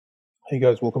Hey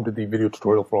guys, welcome to the video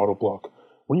tutorial for AutoBlock.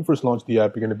 When you first launch the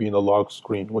app, you're going to be in the log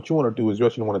screen. What you want to do is you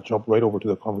actually want to jump right over to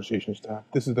the conversations tab.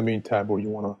 This is the main tab where you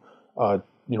want to,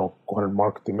 go ahead and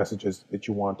mark the messages that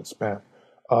you want to spam.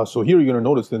 So here you're going to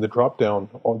notice in the drop down,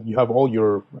 you have all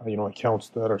your, accounts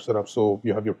that are set up. So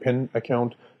you have your PIN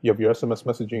account, you have your SMS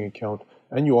messaging account,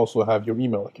 and you also have your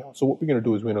email account. So what we're going to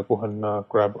do is we're going to go ahead and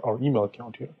grab our email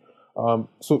account here.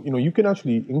 You can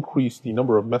actually increase the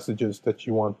number of messages that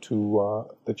you want to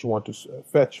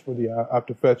fetch for the app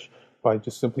to fetch by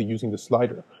just simply using the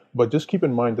slider. But just keep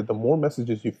in mind that the more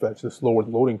messages you fetch, the slower the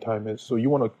loading time is. So you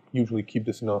want to usually keep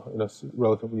this in a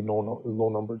relatively low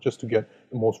number just to get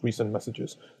the most recent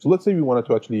messages. So let's say we wanted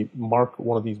to actually mark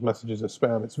one of these messages as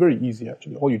spam. It's very easy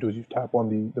actually. All you do is you tap on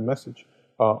the message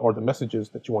or the messages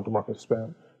that you want to mark as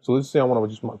spam. So let's say I want to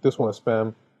just mark this one as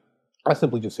spam. I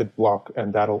simply just hit block,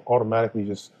 and that'll automatically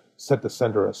just set the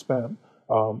sender as spam.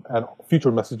 And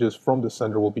future messages from the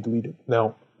sender will be deleted.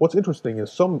 Now, what's interesting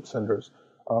is some senders,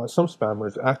 some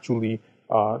spammers actually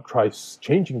try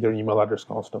changing their email address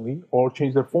constantly or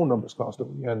change their phone numbers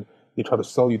constantly, and they try to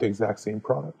sell you the exact same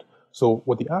product. So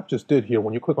what the app just did here,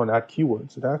 when you click on add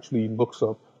keywords, it actually looks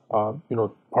up,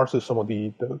 parses some of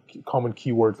the common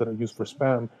keywords that are used for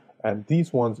spam. And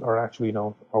these ones are actually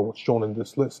now what's shown in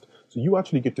this list. So you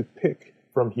actually get to pick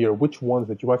from here which ones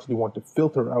that you actually want to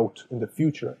filter out in the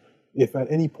future if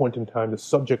at any point in time the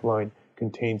subject line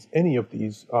contains any of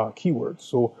these keywords.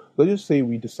 So let's just say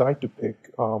we decide to pick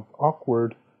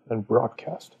awkward and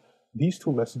broadcast. These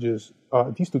two messages,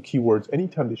 these two keywords,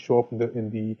 anytime they show up in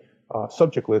the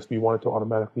subject list, we want it to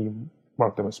automatically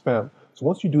mark them as spam. So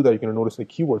once you do that, you're going to notice the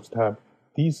keywords tab.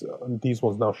 These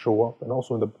ones now show up, and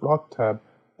also in the block tab,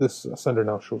 this sender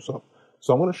now shows up.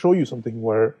 So I'm going to show you something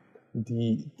where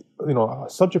the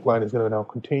subject line is going to now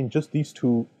contain just these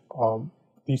two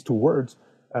words,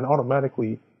 and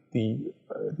automatically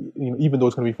even though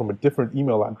it's going to be from a different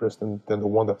email address than the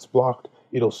one that's blocked,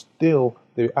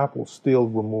 the app will still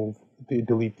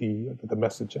delete the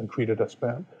message and treat it as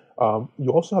spam.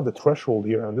 You also have the threshold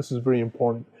here, and this is very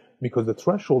important because the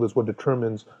threshold is what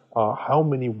determines how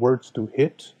many words to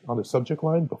hit on the subject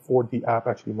line before the app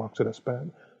actually marks it as spam.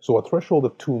 So a threshold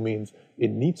of 2 means it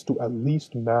needs to at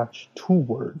least match 2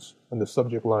 words in the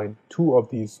subject line, 2 of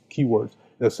these keywords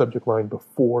in the subject line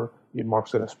before it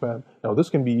marks it as spam. Now this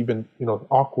can be even,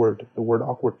 awkward, the word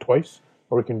awkward twice,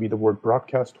 or it can be the word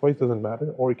broadcast twice, doesn't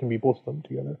matter, or it can be both of them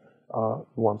together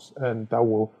once, and that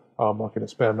will mark it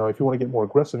as spam. Now if you want to get more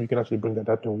aggressive, you can actually bring that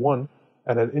down to 1,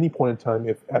 and at any point in time,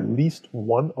 if at least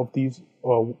one of these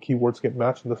keywords get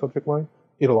matched in the subject line,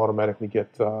 it'll automatically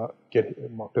get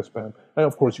marked as spam. And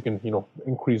of course, you can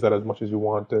increase that as much as you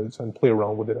want and play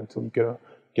around with it until you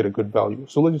get a good value.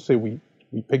 So let's just say we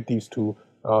pick these two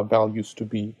values to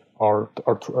be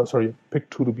pick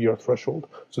 2 to be our threshold.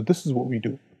 So this is what we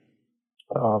do.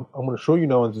 I'm going to show you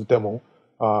now in this demo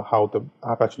how the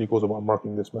app actually goes about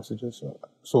marking these messages.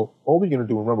 So all we're going to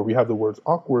do, remember, we have the words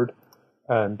awkward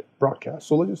and broadcast.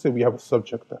 So let's just say we have a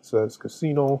subject that says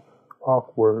casino,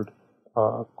 awkward,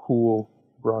 cool,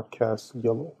 broadcast,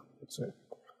 yellow, let's say.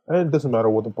 And it doesn't matter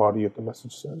what the body of the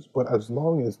message says, but as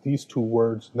long as these 2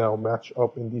 words now match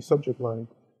up in the subject line,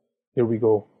 here we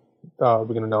go. We're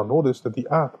going to now notice that the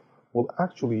app will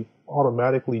actually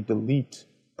automatically delete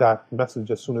that message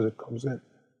as soon as it comes in.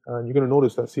 And you're going to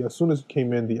notice that, see, as soon as it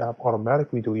came in, the app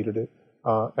automatically deleted it.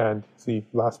 And see,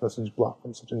 last message blocked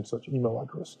from such and such email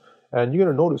address. And you're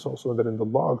going to notice also that in the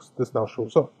logs, this now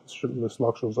shows up. This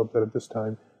log shows up that at this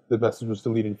time, the message was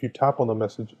deleted. If you tap on the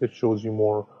message, it shows you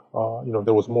more,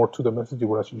 there was more to the message. It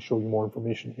will actually show you more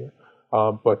information here.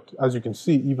 But as you can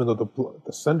see, even though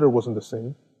the sender wasn't the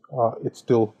same, it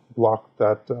still blocked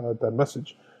that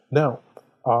message. Now,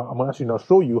 I'm going to actually now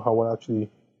show you how I actually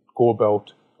go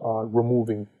about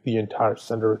removing the entire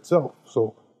sender itself.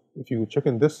 So if you check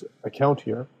in this account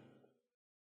here,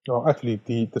 actually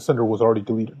the sender was already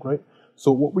deleted, right?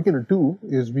 So what we're going to do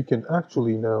is we can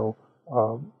actually now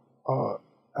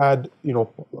add,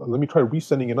 let me try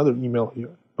resending another email here.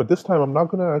 But this time I'm not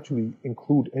going to actually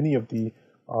include any of the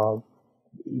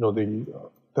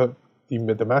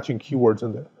matching keywords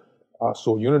in there.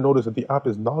 So you're going to notice that the app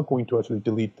is not going to actually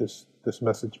delete this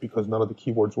message because none of the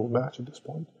keywords will match at this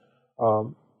point.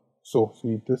 So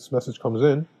see, this message comes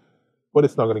in, but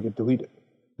it's not going to get deleted.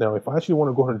 Now, if I actually want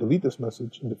to go ahead and delete this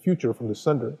message in the future from the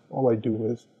sender, all I do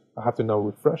is I have to now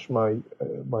refresh my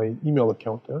email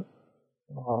account there.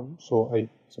 So I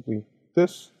simply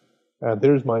this, and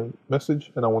there's my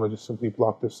message, and I want to just simply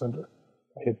block this sender.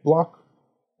 I hit block,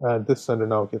 and this sender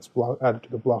now gets added to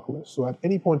the block list. So at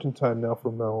any point in time now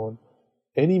from now on,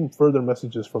 any further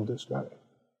messages from this guy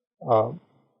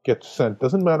gets sent,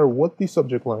 doesn't matter what the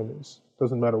subject line is,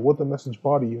 doesn't matter what the message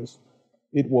body is,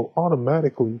 it will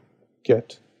automatically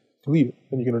get deleted.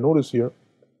 And you're going to notice here,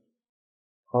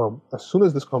 as soon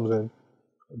as this comes in,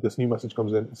 this new message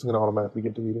comes in, it's going to automatically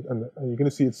get deleted. And you're going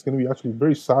to see it's going to be actually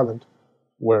very silent,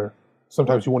 where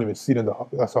sometimes you won't even see it in the hub.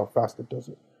 That's how fast it does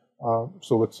it.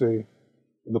 So let's say,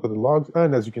 look at the logs,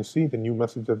 and as you can see, the new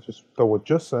message that was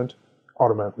just sent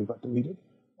automatically got deleted.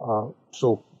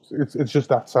 So it's just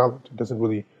that silent. It doesn't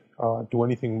really do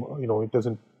anything. It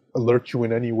doesn't alert you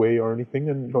in any way or anything.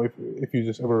 And if you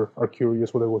just ever are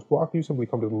curious whether it was blocked, you simply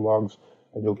come to the logs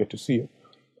and you'll get to see it.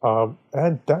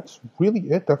 And that's really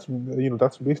it. That's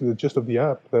basically the gist of the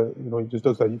app. That it just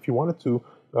does that. If you wanted to,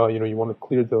 you want to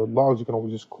clear the logs, you can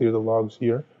always just clear the logs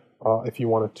here. If you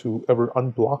wanted to ever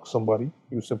unblock somebody,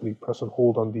 you simply press and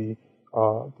hold on the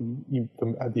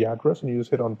address, and you just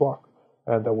hit unblock,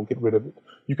 and that will get rid of it.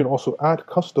 You can also add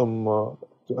custom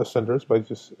senders by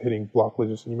just hitting block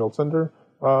religious email sender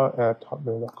at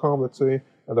hotmail.com, let's say,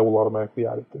 and that will automatically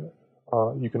add it there.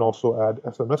 You can also add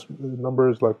SMS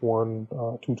numbers like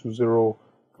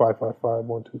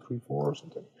 1-220-555-1234 or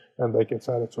something, and that gets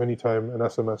added. So anytime an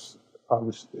SMS,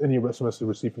 any SMS is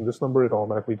received from this number, it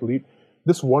automatically delete.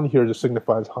 This one here just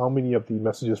signifies how many of the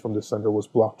messages from this sender was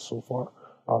blocked so far.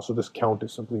 So this count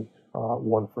is simply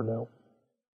 1 for now.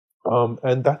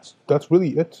 And that's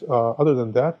really it. Other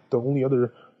than that, the only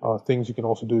other things you can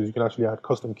also do is you can actually add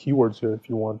custom keywords here if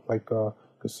you want, like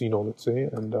casino, let's say,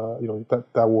 and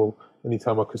that will,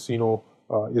 anytime a casino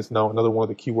is now another one of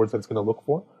the keywords that it's going to look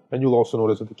for. And you'll also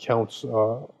notice that the counts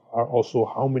are also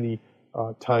how many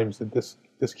times that this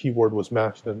keyword was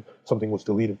matched and something was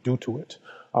deleted due to it.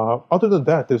 Other than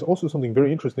that, there's also something very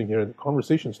interesting here in the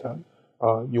Conversations tab.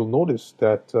 You'll notice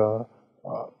that,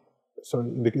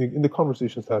 in the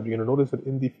Conversations tab, you're going to notice that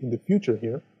in the future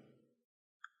here,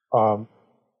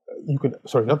 you can,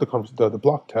 the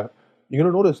Block tab, you're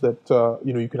going to notice that,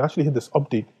 you can actually hit this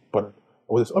update button.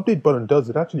 What this update button does,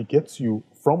 it actually gets you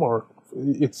from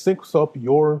it syncs up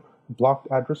your blocked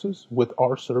addresses with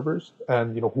our servers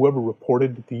and whoever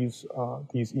reported these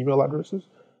email addresses.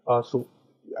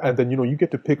 And then you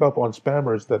get to pick up on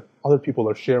spammers that other people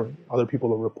are sharing, other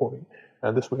people are reporting,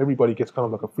 and this way everybody gets kind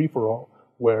of like a free for all,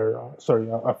 where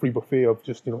a free buffet of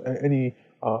just any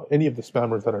of the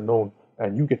spammers that are known,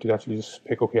 and you get to actually just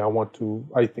pick, okay,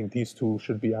 I think these two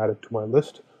should be added to my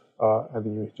list. And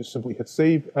then you just simply hit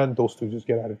save, and those two just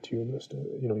get added to your list,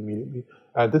 immediately.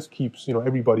 And this keeps,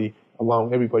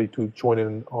 allowing everybody to join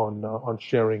in on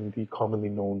sharing the commonly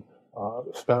known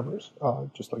spammers,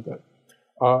 just like that.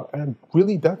 And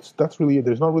really, that's really it.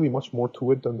 There's not really much more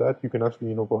to it than that. You can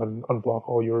actually, go ahead and unblock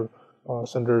all your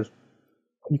senders.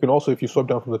 You can also, if you swipe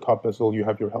down from the top bezel, you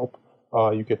have your help.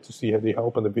 You get to see the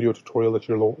help and the video tutorial that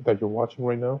you're watching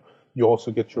right now. You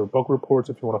also get your bug reports.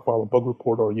 If you want to file a bug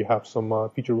report or you have some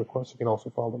feature requests, you can also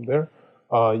file them there.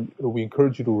 We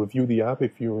encourage you to review the app.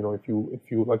 If you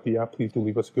like the app, please do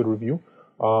leave us a good review.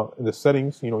 In the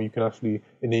settings, you can actually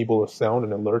enable a sound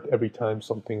and alert every time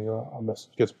something a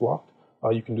message gets blocked.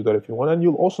 You can do that if you want, and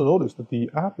you'll also notice that the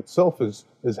app itself is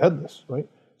headless, right?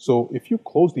 So if you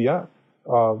close the app,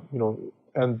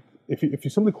 and if you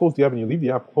simply close the app and you leave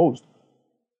the app closed,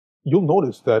 you'll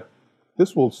notice that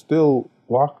this will still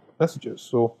block messages.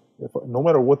 So no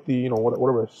matter what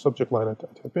whatever subject line I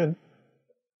type in,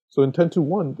 so in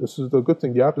 10.2.1, this is the good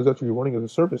thing. The app is actually running as a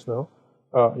service now.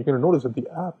 You're going to notice that the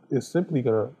app is simply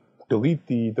going to delete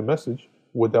the message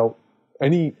without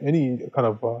any kind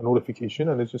of notification,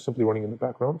 and it's just simply running in the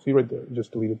background. See right there, it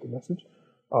just deleted the message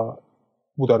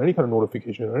without any kind of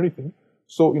notification or anything.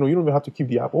 So you don't even have to keep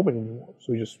the app open anymore.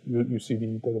 So you see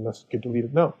the message get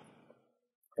deleted now,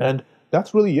 and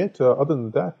that's really it. Other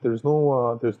than that, there's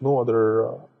no other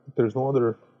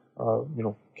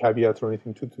caveats or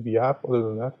anything to the app. Other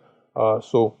than that,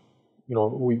 so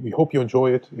we hope you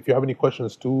enjoy it. If you have any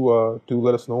questions, do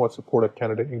let us know at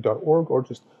support@canadainc.org, or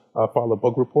just file a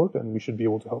bug report, and we should be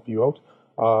able to help you out.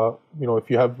 If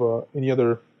you have any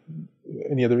other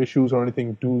issues or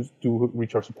anything, do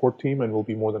reach our support team, and we'll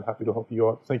be more than happy to help you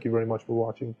out. Thank you very much for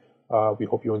watching. We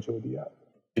hope you enjoyed the app.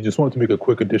 I just wanted to make a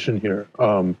quick addition here.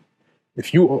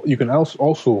 If you can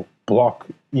also block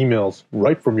emails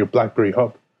right from your BlackBerry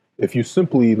hub. If you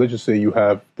simply, let's just say you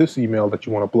have this email that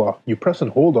you want to block, you press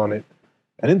and hold on it,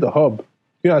 and in the hub,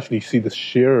 you can actually see this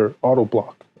share auto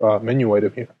block menu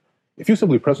item here. If you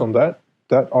simply press on that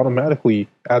automatically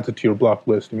adds it to your block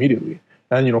list immediately.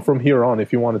 And from here on,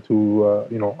 if you wanted to,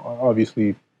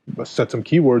 obviously set some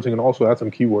keywords, you can also add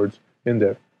some keywords in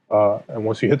there. And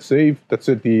once you hit save, that's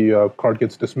it. The card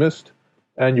gets dismissed,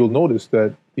 and you'll notice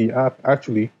that the app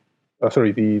actually,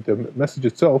 the message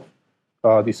itself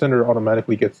the sender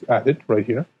automatically gets added right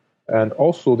here, and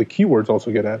also the keywords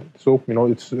also get added. So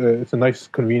it's a nice,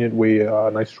 convenient way,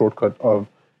 a nice shortcut of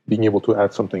being able to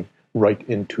add something right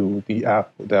into the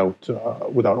app without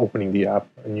opening the app,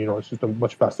 and it's just a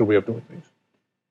much faster way of doing things.